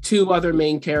 two other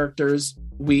main characters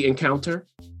we encounter.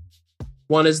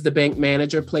 One is the bank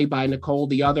manager, played by Nicole.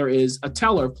 The other is a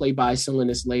teller, played by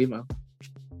Salinas Leyva.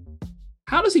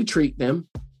 How does he treat them?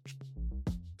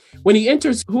 When he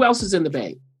enters, who else is in the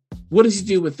bank? What does he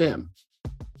do with them?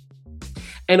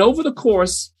 And over the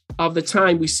course of the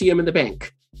time we see him in the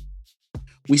bank,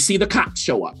 we see the cops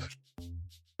show up,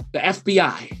 the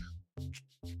FBI.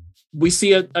 We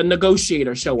see a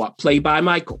negotiator show up, played by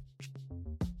Michael.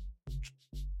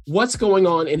 What's going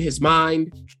on in his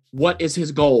mind? What is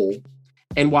his goal?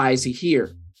 And why is he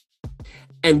here?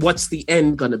 And what's the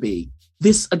end going to be?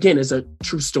 This, again, is a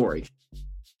true story.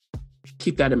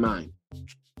 Keep that in mind.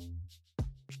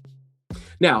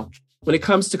 Now, when it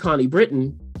comes to Connie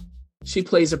Britton, she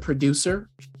plays a producer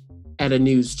at a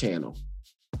news channel.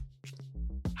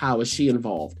 How is she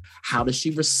involved? How does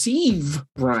she receive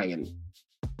Brian?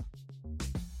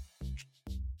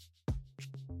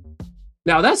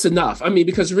 Now, that's enough. I mean,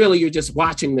 because really, you're just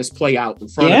watching this play out in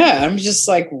front of you. Yeah, I'm just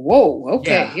like, whoa,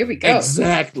 okay, here we go.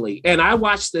 Exactly. And I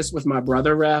watched this with my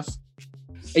brother, Ref.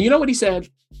 And you know what he said?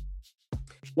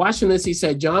 Watching this, he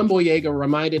said, John Boyega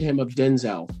reminded him of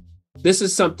Denzel. This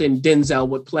is something Denzel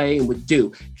would play and would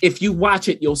do. If you watch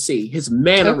it, you'll see his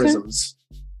mannerisms.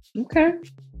 Okay.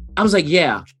 I was like,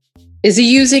 yeah. Is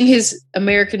he using his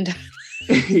American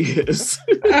He is.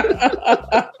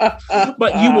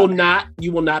 But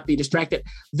you will not be distracted.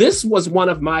 This was one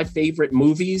of my favorite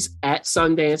movies at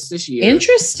Sundance this year.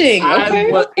 Interesting.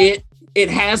 Okay. It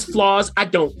has flaws. I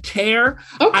don't care.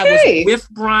 Okay. I was with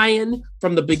Brian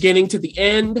from the beginning to the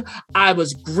end. I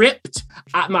was gripped.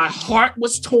 My heart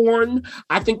was torn.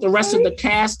 I think the rest of the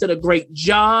cast did a great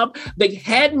job. They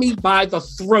had me by the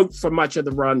throat for much of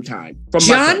the runtime.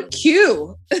 John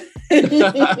Q.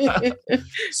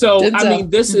 So, I mean,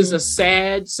 this is a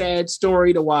sad, sad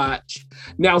story to watch.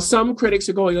 Now, some critics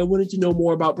are going, I wanted to know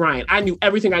more about Brian. I knew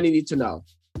everything I needed to know.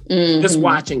 Just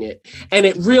watching it. And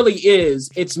it really is,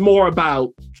 it's more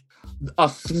about a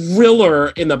thriller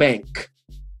in the bank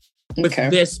with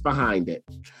this behind it.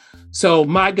 So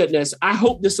my goodness, I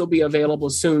hope this will be available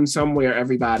soon somewhere,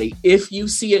 everybody. If you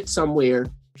see it somewhere,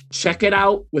 check it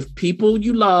out with people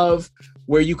you love,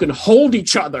 where you can hold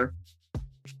each other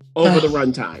over the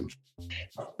runtime.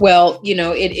 Well, you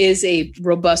know, it is a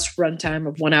robust runtime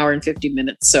of 1 hour and 50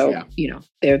 minutes. So, you know,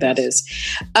 there that is.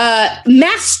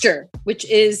 Master, which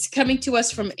is coming to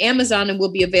us from Amazon and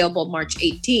will be available March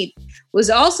 18th, was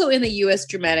also in the U.S.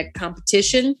 dramatic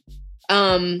competition.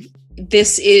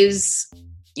 This is,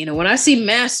 you know, when I see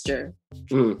Master,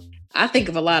 I think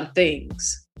of a lot of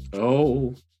things.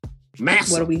 Oh,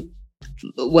 Master.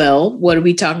 What are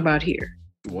we talking about here?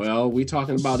 Well, we're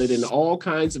talking about it in all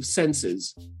kinds of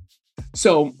senses.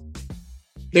 So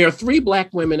there are 3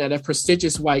 Black women at a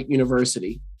prestigious white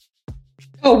university.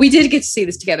 Oh, we did get to see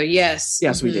this together. Yes.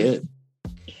 Yes, we did.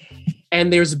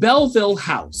 And there's Belleville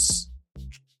House.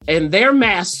 And their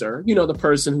master, you know, the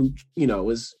person who, you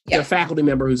know, is the faculty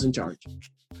member who's in charge.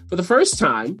 For the first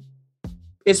time,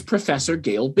 is Professor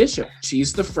Gail Bishop.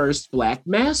 She's the first Black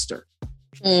master.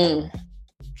 But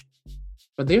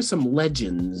there's some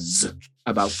legends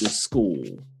about this school.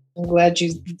 I'm glad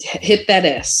you hit that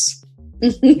S.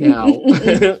 Now,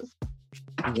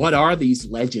 what are these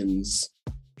legends?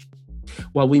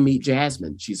 Well, we meet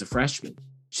Jasmine. She's a freshman.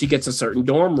 She gets a certain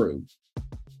dorm room.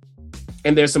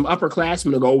 And there's some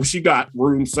upperclassmen who go, oh, she got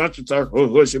room such and such.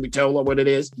 Oh, should we tell her what it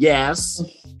is? Yes.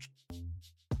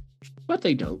 But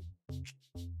they don't.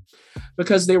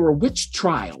 Because there were witch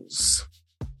trials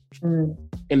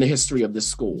in the history of this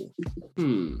school.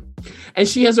 And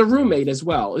she has a roommate as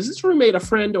well. Is this roommate a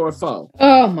friend or a foe?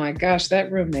 Oh my gosh,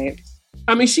 that roommate.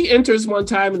 I mean, she enters one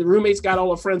time and the roommate's got all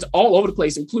her friends all over the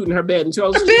place, including her bed. And she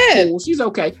goes, cool. She's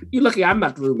okay. You're lucky I'm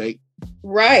not the roommate.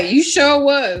 Right. You sure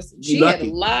was. She had a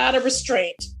lot of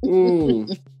restraint.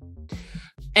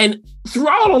 And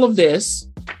throughout all of this,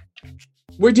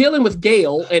 we're dealing with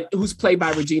Gail, who's played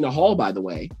by Regina Hall, by the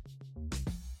way.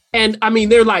 And I mean,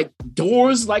 they're like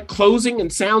doors like closing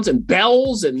and sounds and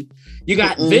bells, and you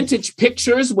got vintage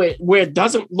pictures where it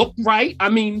doesn't look right. I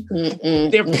mean,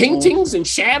 they're paintings and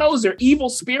shadows, they're evil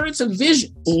spirits and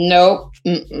visions. Nope.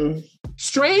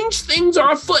 Strange things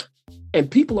are afoot,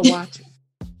 and people are watching.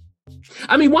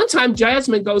 I mean, one time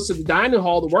Jasmine goes to the dining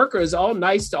hall, the worker is all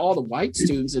nice to all the white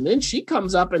students, and then she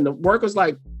comes up and the worker's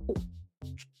like,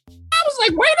 I was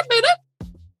like, wait a minute,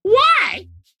 why?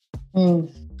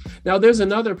 Now, there's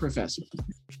another professor.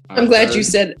 I'm glad you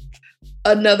said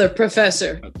another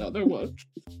professor. Another one.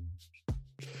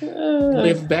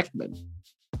 Liv Beckman.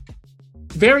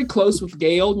 Very close with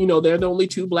Gail. You know, they're the only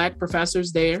 2 Black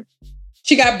professors there.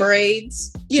 She got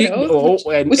braids,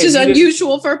 which is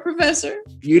unusual for a professor.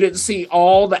 You didn't see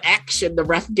all the action the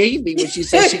ref gave me when she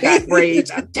said she got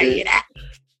braids. I'll tell you that.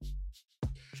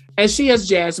 And she has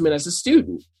Jasmine as a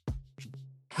student.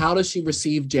 How does she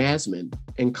receive Jasmine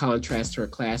in contrast to her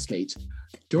classmates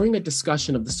during a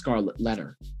discussion of the Scarlet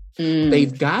Letter?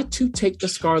 They've got to take the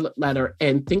Scarlet Letter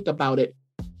and think about it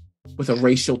with a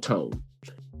racial tone.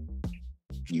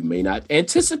 You may not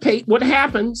anticipate what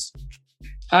happens.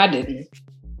 I didn't.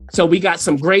 So we got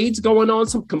some grades going on,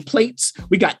 some complaints.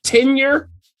 We got tenure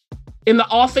in the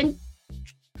offing.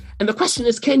 And the question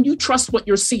is, can you trust what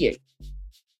you're seeing?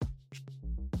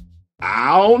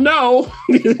 I don't know.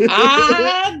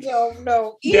 I don't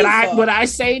know either. What I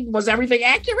say, was everything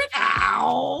accurate? I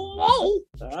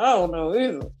don't know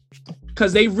either.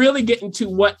 Because they really get into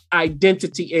what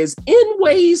identity is in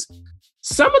ways,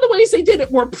 some of the ways they did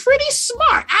it were pretty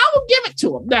smart. I will give it to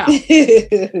them. Now,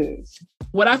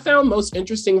 what I found most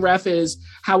interesting, Ref, is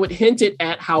how it hinted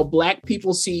at how Black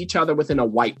people see each other within a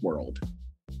white world.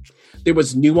 There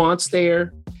was nuance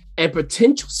there and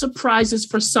potential surprises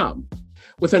for some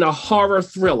within a horror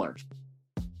thriller.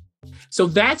 So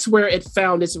that's where it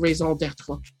found its raison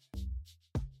d'etre.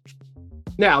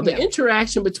 Now, the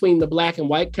interaction between the Black and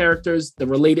white characters, the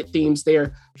related themes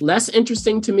there, less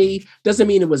interesting to me. Doesn't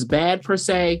mean it was bad per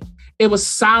se. It was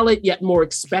solid, yet more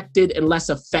expected and less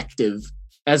effective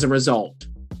as a result.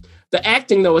 The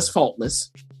acting, though, is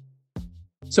faultless.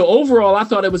 So overall, I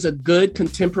thought it was a good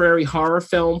contemporary horror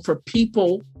film for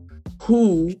people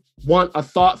who want a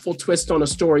thoughtful twist on a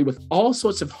story with all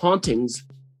sorts of hauntings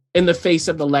in the face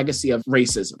of the legacy of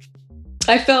racism.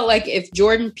 I felt like if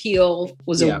Jordan Peele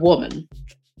was a woman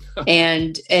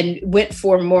and went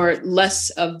for less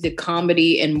of the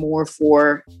comedy and more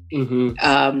for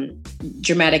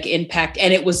dramatic impact,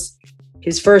 and it was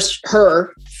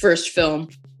her first film,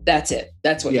 that's it.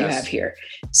 That's what you have here.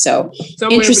 So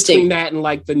somewhere interesting. Between that and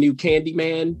like the new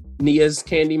Candyman, Nia's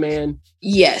Candyman.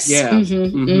 Yes.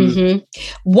 Yeah.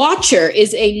 Watcher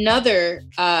is another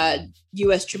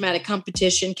U.S. dramatic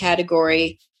competition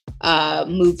category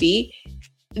movie.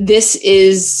 This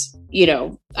is,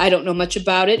 I don't know much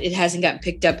about it. It hasn't gotten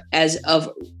picked up as of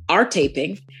our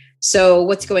taping. So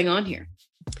what's going on here?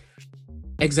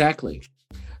 Exactly.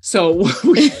 So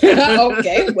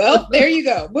okay, well, there you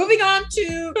go. Moving on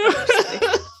to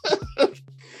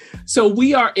So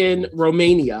we are in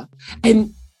Romania,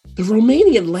 and the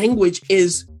Romanian language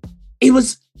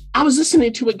I was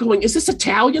listening to it going, is this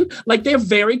Italian? Like, they're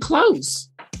very close.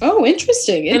 Oh,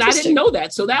 interesting. And I didn't know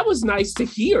that. So that was nice to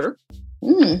hear.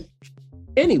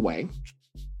 Anyway,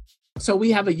 so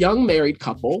we have a young married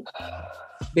couple.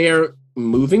 They're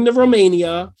moving to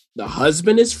Romania. The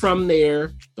husband is from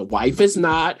there. The wife is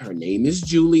not. Her name is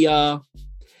Julia.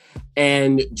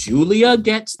 And Julia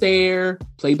gets there,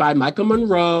 played by Michael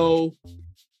Monroe.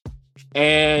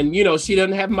 And, she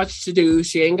doesn't have much to do.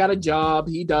 She ain't got a job.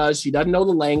 He does. She doesn't know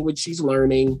the language. She's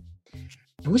learning.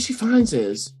 And what she finds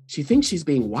is she thinks she's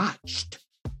being watched.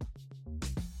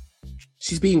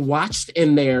 She's being watched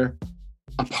in their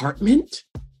apartment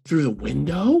through the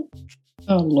window.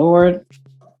 Oh, Lord.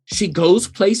 She goes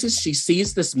places. She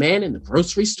sees this man in the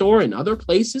grocery store and other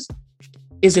places.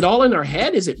 Is it all in her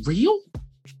head? Is it real?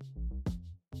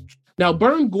 Now,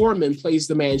 Bern Gorman plays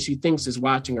the man she thinks is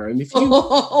watching her. And if you,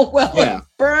 if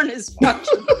Bern is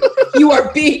watching, you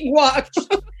are being watched.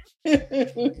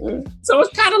 So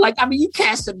it's kind of like, you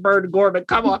casted Bern Gorman.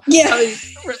 Come on. Yeah.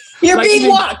 You're being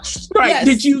watched. Right.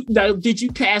 Yes. Did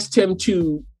you cast him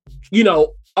to,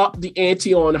 up the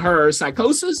ante on her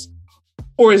psychosis?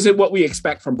 Or is it what we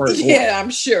expect from Bern Gorman? Yeah,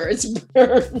 I'm sure it's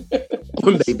Bern.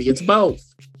 Or maybe it's both.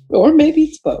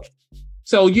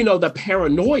 So, the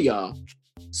paranoia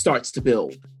starts to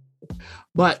build.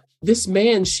 But this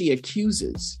man she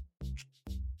accuses,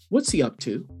 what's he up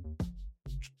to?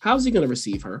 How's he going to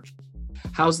receive her?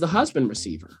 How's the husband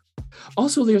receive her?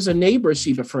 Also, there's a neighbor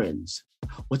she befriends.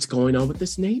 What's going on with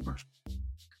this neighbor?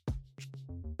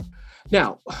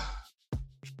 Now,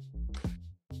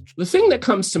 the thing that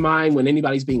comes to mind when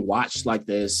anybody's being watched like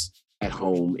this at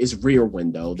home is Rear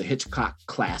Window, the Hitchcock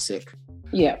classic.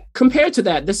 Yeah. Compared to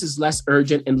that, this is less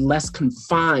urgent and less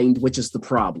confined, which is the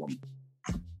problem.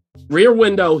 Rear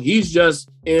Window, he's just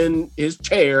in his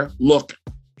chair looking.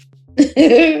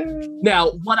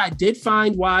 Now, what I did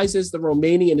find wise is the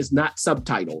Romanian is not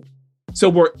subtitled. So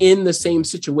we're in the same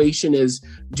situation as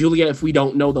Julia if we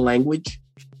don't know the language.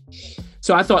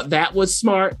 So I thought that was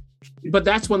smart, but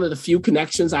that's one of the few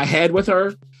connections I had with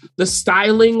her. The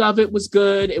styling of it was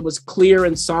good. It was clear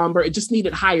and somber. It just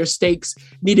needed higher stakes,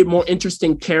 needed more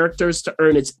interesting characters to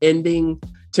earn its ending,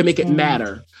 to make it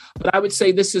matter. But I would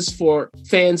say this is for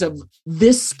fans of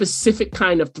this specific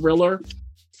kind of thriller.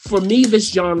 For me,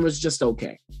 this genre is just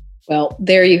okay. Well,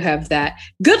 there you have that.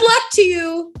 Good luck to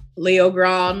you, Leo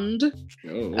Grande.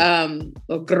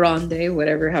 Or Grande,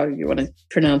 whatever, how you want to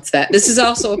pronounce that. This is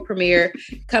also a premiere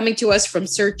coming to us from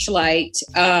Searchlight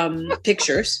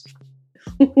Pictures.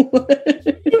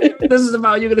 This is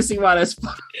about, you're going to see why that's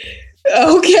fun.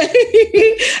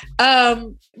 Okay.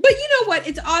 But you know what?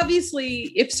 It's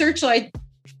obviously, if Searchlight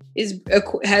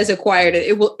has acquired it,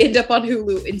 it will end up on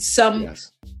Hulu in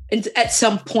at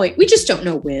some point. We just don't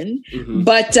know when. Mm-hmm.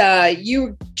 But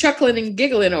you're chuckling and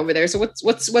giggling over there. So what's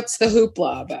the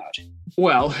hoopla about?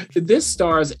 Well, this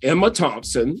stars Emma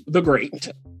Thompson, the great,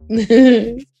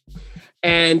 and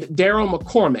Daryl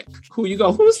McCormick, who you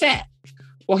go, who's that?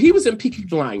 Well, he was in Peaky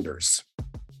Blinders.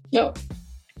 No.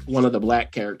 One of the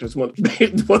black characters, one of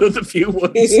the few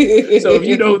ones. So if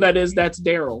you know who that is, that's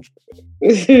Daryl.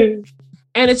 And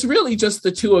it's really just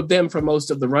the two of them for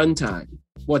most of the runtime.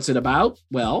 What's it about?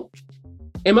 Well,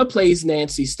 Emma plays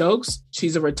Nancy Stokes.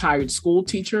 She's a retired school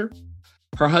teacher.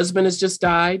 Her husband has just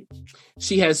died.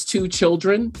 She has 2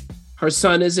 children. Her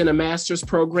son is in a master's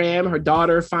program. Her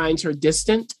daughter finds her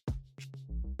distant.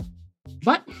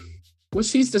 But what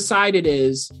she's decided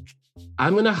is,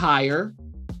 I'm going to hire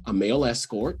a male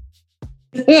escort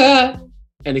and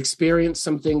experience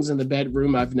some things in the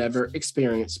bedroom I've never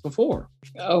experienced before.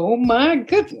 Oh my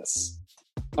goodness.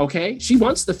 Okay, she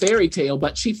wants the fairy tale,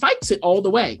 but she fights it all the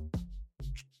way.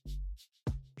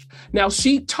 Now,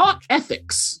 she taught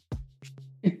ethics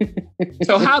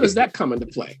So how does that come into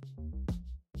play?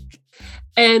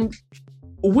 And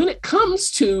when it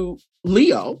comes to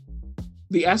Leo,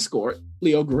 the escort,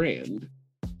 Leo Grand,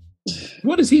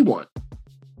 what does he want?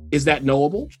 Is that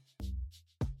knowable?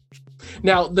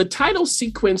 Now, the title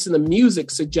sequence and the music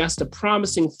suggest a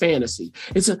promising fantasy.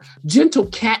 It's a gentle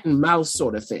cat and mouse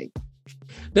sort of thing.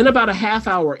 Then about a half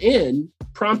hour in,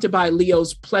 prompted by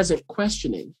Leo's pleasant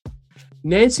questioning,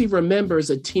 Nancy remembers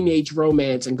a teenage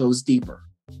romance and goes deeper,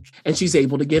 and she's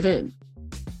able to give in.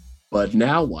 But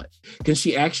now what? Can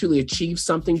she actually achieve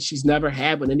something she's never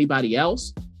had with anybody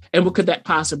else? And what could that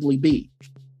possibly be?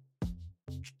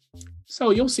 So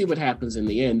you'll see what happens in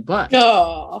the end. But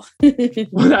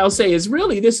what I'll say is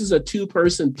really, this is a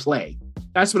two-person play.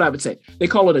 That's what I would say. They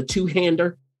call it a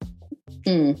two-hander.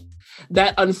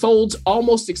 That unfolds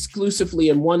almost exclusively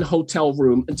in one hotel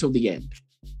room until the end.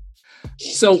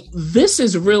 So this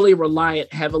is really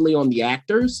reliant heavily on the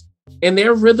actors, and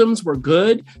their rhythms were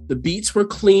good. The beats were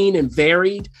clean and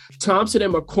varied. Thompson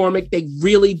and McCormick, they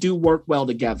really do work well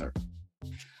together.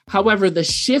 However, the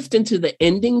shift into the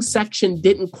ending section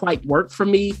didn't quite work for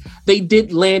me. They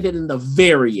did land it in the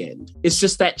very end. It's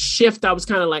just that shift, I was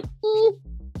kind of like,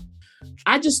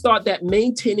 I just thought that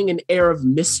maintaining an air of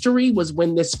mystery was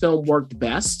when this film worked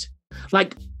best.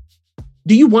 Like,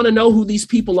 do you want to know who these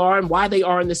people are and why they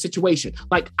are in this situation?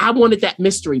 Like, I wanted that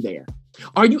mystery there.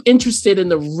 Are you interested in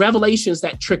the revelations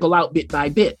that trickle out bit by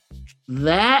bit?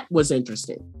 That was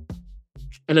interesting.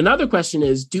 And another question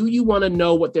is, do you want to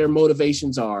know what their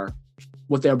motivations are,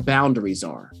 what their boundaries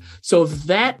are? So if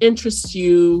that interests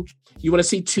you, you want to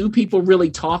see two people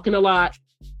really talking a lot.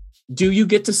 Do you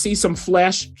get to see some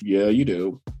flesh? Yeah, you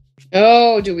do.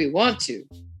 Oh, do we want to?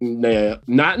 Nah,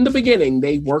 not in the beginning.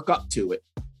 They work up to it.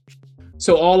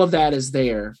 So all of that is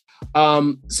there.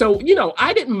 So,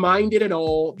 I didn't mind it at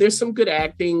all. There's some good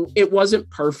acting. It wasn't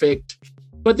perfect,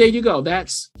 but there you go.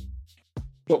 That's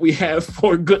what we have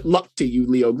for good luck to you,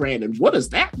 Leo Grand. And what does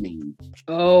that mean?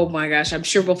 Oh my gosh, I'm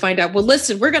sure we'll find out. Well,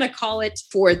 listen, we're going to call it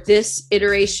for this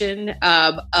iteration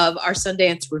of our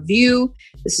Sundance review.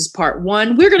 This is part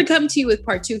 1. We're going to come to you with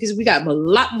part 2 because we got a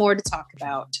lot more to talk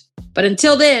about. But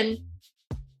until then,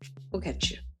 we'll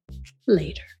catch you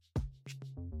later.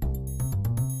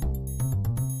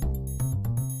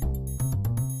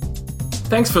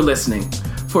 Thanks for listening.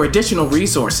 For additional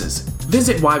resources,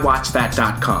 visit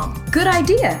whywatchthat.com. Good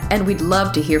idea, and we'd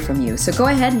love to hear from you. So go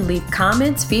ahead and leave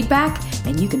comments, feedback,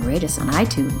 and you can rate us on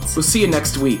iTunes. We'll see you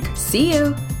next week. See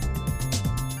you.